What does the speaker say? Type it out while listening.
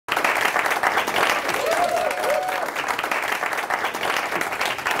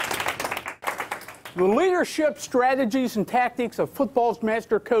The leadership strategies and tactics of football's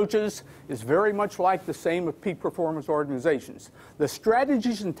master coaches is very much like the same of peak performance organizations. The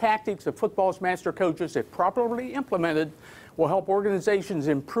strategies and tactics of football's master coaches, if properly implemented, will help organizations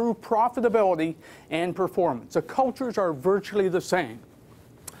improve profitability and performance. The cultures are virtually the same.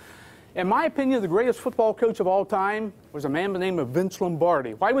 In my opinion, the greatest football coach of all time was a man by the name of Vince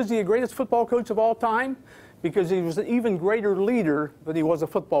Lombardi. Why was he the greatest football coach of all time? Because he was an even greater leader than he was a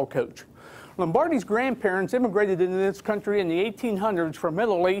football coach. Lombardi's grandparents immigrated into this country in the 1800s from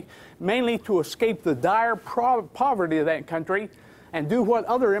Italy, mainly to escape the dire poverty of that country and do what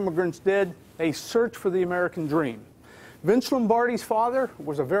other immigrants did. They searched for the American dream. Vince Lombardi's father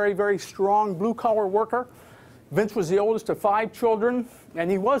was a very, very strong blue-collar worker. Vince was the oldest of 5 children,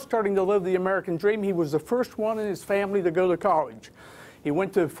 and he was starting to live the American dream. He was the first one in his family to go to college. He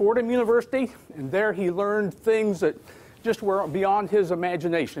went to Fordham University, and there he learned things that just were beyond his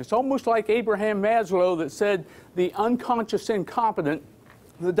imagination. It's almost like Abraham Maslow that said the unconscious incompetent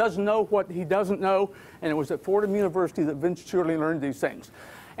that doesn't know what he doesn't know, and it was at Fordham University that Vince surely learned these things.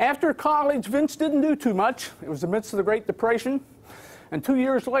 After college, Vince didn't do too much. It was the midst of the Great Depression, and 2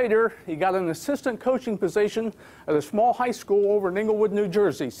 years later, he got an assistant coaching position at a small high school over in Englewood, New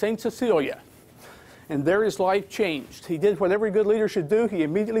Jersey, St. Cecilia. And there his life changed. He did what every good leader should do. He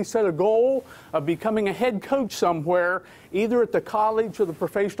immediately set a goal of becoming a head coach somewhere, either at the college or the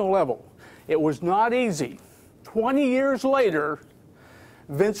professional level. It was not easy. 20 years later,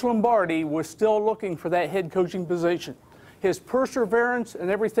 Vince Lombardi was still looking for that head coaching position. His perseverance and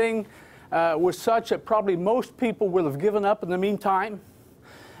everything was such that probably most people would have given up in the meantime.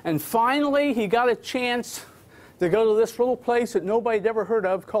 And finally, he got a chance to go to this little place that nobody had ever heard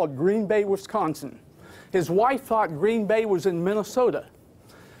of called Green Bay, Wisconsin. His wife thought Green Bay was in Minnesota.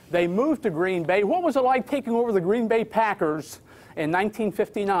 They moved to Green Bay. What was it like taking over the Green Bay Packers in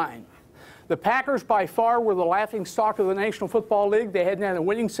 1959? The Packers, by far, were the laughingstock of the National Football League. They hadn't had a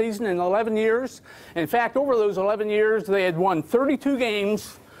winning season in 11 years. In fact, over those 11 years, they had won 32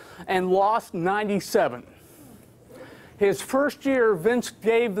 games and lost 97. His first year, Vince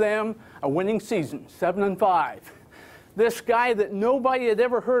gave them a winning season, 7-5. This guy that nobody had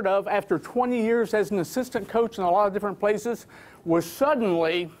ever heard of after 20 years as an assistant coach in a lot of different places was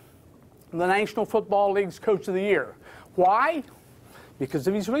suddenly the National Football League's Coach of the Year. Why? Because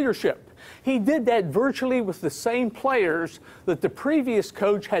of his leadership. He did that virtually with the same players that the previous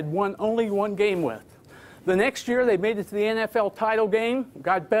coach had won only 1 game with. The next year, they made it to the NFL title game,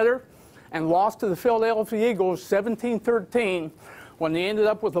 got better, and lost to the Philadelphia Eagles 17-13. When they ended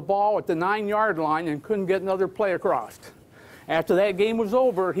up with the ball at the 9-yard line and couldn't get another play across. After that game was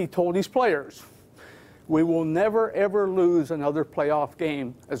over, he told his players, "We will never, ever lose another playoff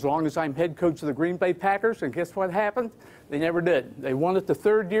game as long as I'm head coach of the Green Bay Packers." And guess what happened? They never did. They won it the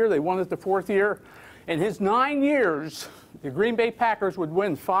 3rd year. They won it the 4th year. In his 9 years, the Green Bay Packers would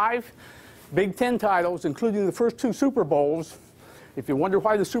win 5 Big Ten titles, including the first 2 Super Bowls. If you wonder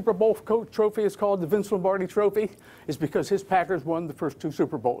why the Super Bowl trophy is called the Vince Lombardi Trophy, it's because his Packers won the first 2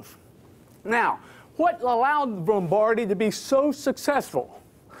 Super Bowls. Now, what allowed Lombardi to be so successful?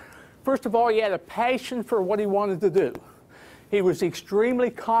 First of all, he had a passion for what he wanted to do. He was extremely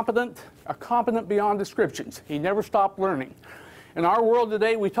competent, competent beyond descriptions. He never stopped learning. In our world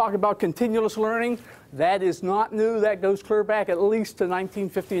today, we talk about continuous learning. That is not new. That goes clear back at least to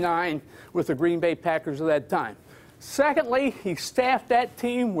 1959 with the Green Bay Packers of that time. Secondly, he staffed that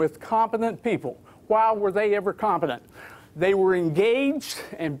team with competent people. Wow, were they ever competent? They were engaged,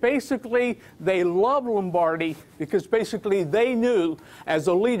 and basically they loved Lombardi because basically they knew as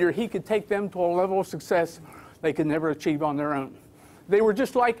a leader he could take them to a level of success they could never achieve on their own. They were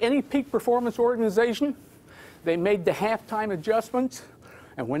just like any peak performance organization. They made the halftime adjustments,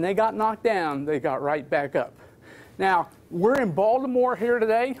 and when they got knocked down, they got right back up. Now, we're in Baltimore here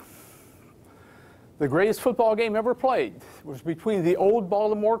today. The greatest football game ever played was between the old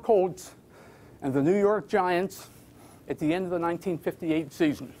Baltimore Colts and the New York Giants at the end of the 1958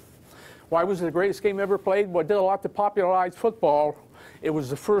 season. Why was it the greatest game ever played? Well, it did a lot to popularize football. It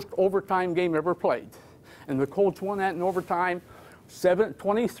was the first overtime game ever played. And the Colts won that in overtime,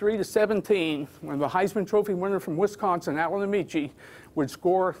 23-17, when the Heisman Trophy winner from Wisconsin, Alan Amici, would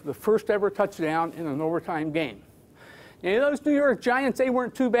score the first ever touchdown in an overtime game. And those New York Giants, they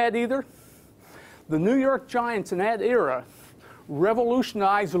weren't too bad either. The New York Giants in that era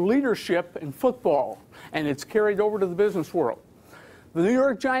revolutionized leadership in football, and it's carried over to the business world. The New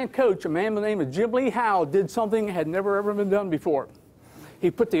York Giant coach, a man by the name of Jim Lee Howe, did something that had never ever been done before.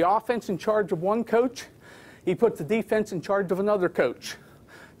 He put the offense in charge of one coach. He put the defense in charge of another coach.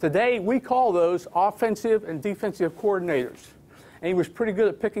 Today, we call those offensive and defensive coordinators. And he was pretty good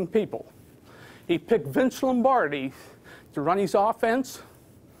at picking people. He picked Vince Lombardi to run his offense,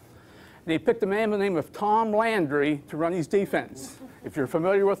 and he picked a man by the name of Tom Landry to run his defense. If you're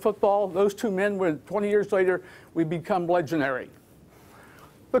familiar with football, those two men, 20 years later, we become legendary.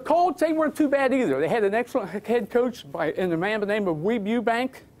 The Colts, they weren't too bad either. They had an excellent head coach and a man by the name of Weeb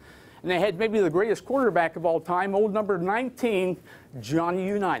Eubank, and they had maybe the greatest quarterback of all time, old number 19, Johnny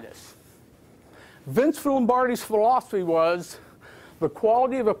Unitas. Vince Lombardi's philosophy was, the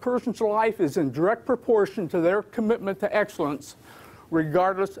quality of a person's life is in direct proportion to their commitment to excellence,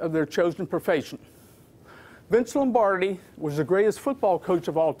 regardless of their chosen profession. Vince Lombardi was the greatest football coach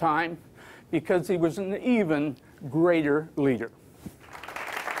of all time because he was an even greater leader.